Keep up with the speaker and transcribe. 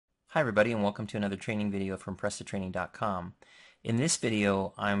Hi everybody, and welcome to another training video from PrestaTraining.com. In this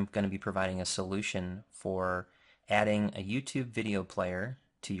video I'm going to be providing a solution for adding a YouTube video player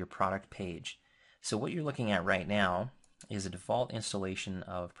to your product page. So what you're looking at right now is a default installation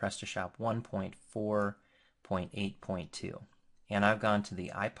of PrestaShop 1.4.8.2, and I've gone to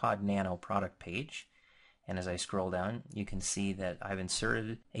the iPod Nano product page, and as I scroll down you can see that I've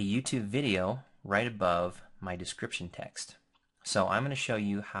inserted a YouTube video right above my description text. So I'm going to show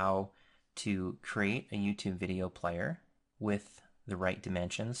you how to create a YouTube video player with the right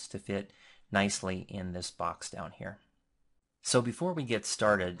dimensions to fit nicely in this box down here. So before we get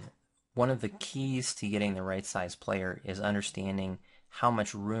started, one of the keys to getting the right size player is understanding how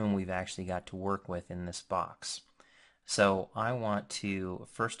much room we've actually got to work with in this box. So I want to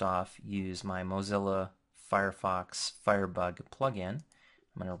first off use my Mozilla Firefox Firebug plugin.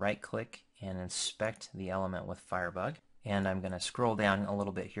 I'm going to right click and inspect the element with Firebug. And I'm going to scroll down a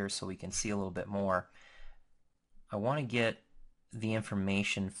little bit here so we can see a little bit more. I want to get the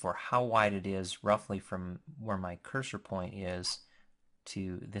information for how wide it is roughly from where my cursor point is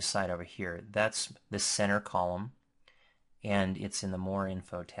to this side over here. That's the center column, and it's in the More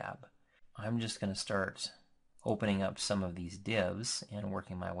Info tab. I'm just going to start opening up some of these divs and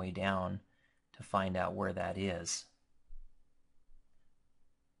working my way down to find out where that is.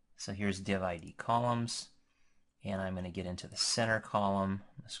 So here's div ID columns. And I'm going to get into the center column.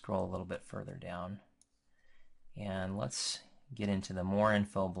 I'm going to scroll a little bit further down. And let's get into the More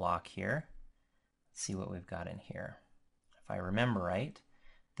Info block here. Let's see what we've got in here. If I remember right,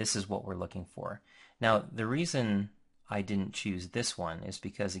 this is what we're looking for. Now, the reason I didn't choose this one is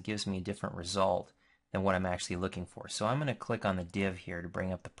because it gives me a different result than what I'm actually looking for. So I'm going to click on the div here to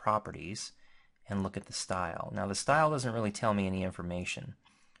bring up the properties and look at the style. Now, the style doesn't really tell me any information.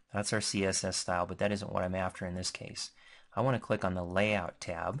 That's our CSS style, but that isn't what I'm after in this case. I want to click on the Layout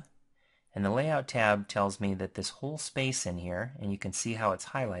tab, and the Layout tab tells me that this whole space in here, and you can see how it's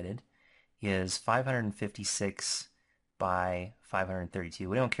highlighted, is 556 by 532.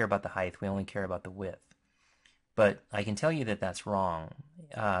 We don't care about the height, we only care about the width. But I can tell you that that's wrong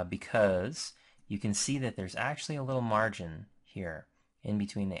because you can see that there's actually a little margin here in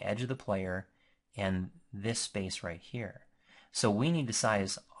between the edge of the player and this space right here. So we need to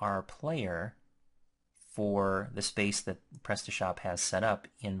size our player for the space that PrestaShop has set up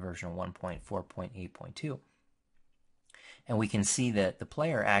in version 1.4.8.2. And we can see that the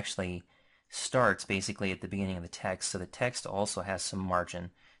player actually starts basically at the beginning of the text, so the text also has some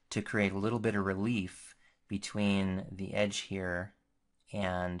margin to create a little bit of relief between the edge here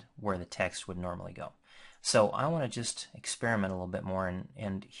and where the text would normally go. So I want to just experiment a little bit more,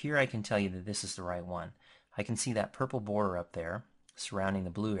 and here I can tell you that this is the right one. I can see that purple border up there surrounding the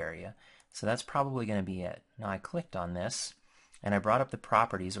blue area, so that's probably going to be it. Now I clicked on this and I brought up the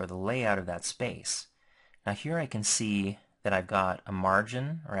properties or the layout of that space. Now here I can see that I've got a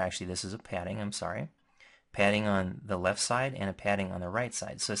margin, or actually this is a padding, I'm sorry, padding on the left side and a padding on the right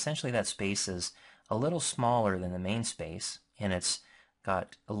side. So essentially that space is a little smaller than the main space, and it's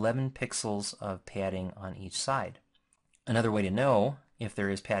got 11 pixels of padding on each side. Another way to know if there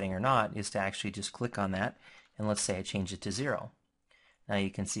is padding or not is to actually just click on that, and let's say I change it to 0. Now you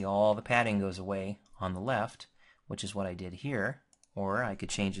can see all the padding goes away on the left, which is what I did here, or I could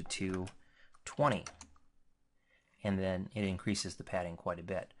change it to 20, and then it increases the padding quite a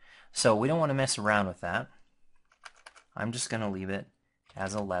bit. So we don't want to mess around with that. I'm just going to leave it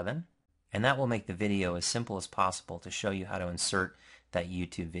as 11, and that will make the video as simple as possible to show you how to insert that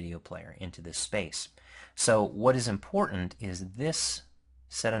YouTube video player into this space. So what is important is this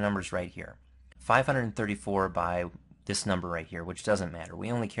set of numbers right here, 534 by this number right here, which doesn't matter. We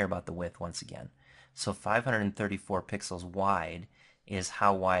only care about the width once again. So 534 pixels wide is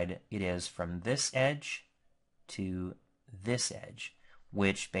how wide it is from this edge to this edge,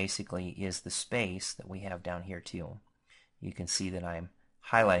 which basically is the space that we have down here too. You can see that I'm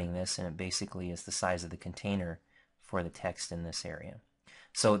highlighting this, and it basically is the size of the container for the text in this area.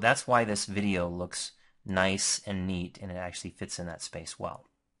 So that's why this video looks nice and neat, and it actually fits in that space well.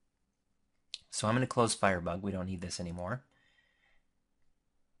 So I'm going to close Firebug. We don't need this anymore.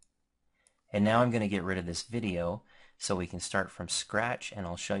 And now I'm going to get rid of this video so we can start from scratch, and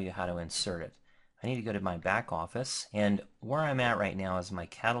I'll show you how to insert it. I need to go to my back office, and where I'm at right now is my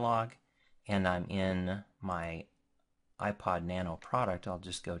catalog, and I'm in my iPod Nano product. I'll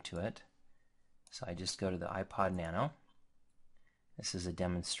just go to it. So I just go to the iPod Nano. This is a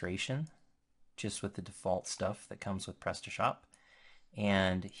demonstration just with the default stuff that comes with PrestaShop.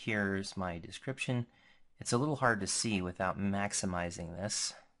 And here's my description. It's a little hard to see without maximizing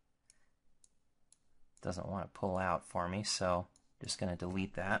this. It doesn't want to pull out for me, so Just going to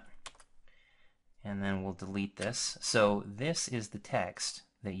delete that. And then we'll delete this. So this is the text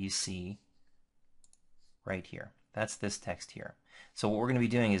that you see right here. That's this text here. So what we're going to be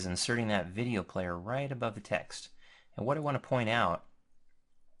doing is inserting that video player right above the text. And what I want to point out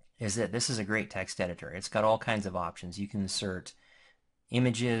is that this is a great text editor. It's got all kinds of options. You can insert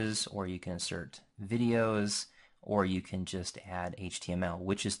images, or you can insert videos, or you can just add HTML,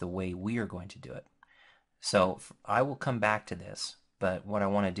 which is the way we are going to do it. So I will come back to this, but what I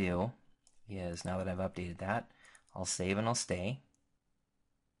want to do is, now that I've updated that, I'll save and I'll stay.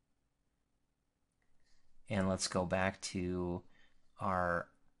 And let's go back to our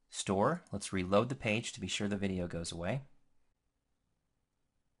store. Let's reload the page to be sure the video goes away.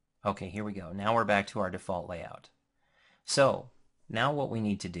 Okay, here we go. Now we're back to our default layout. So now what we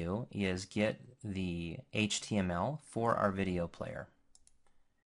need to do is get the HTML for our video player.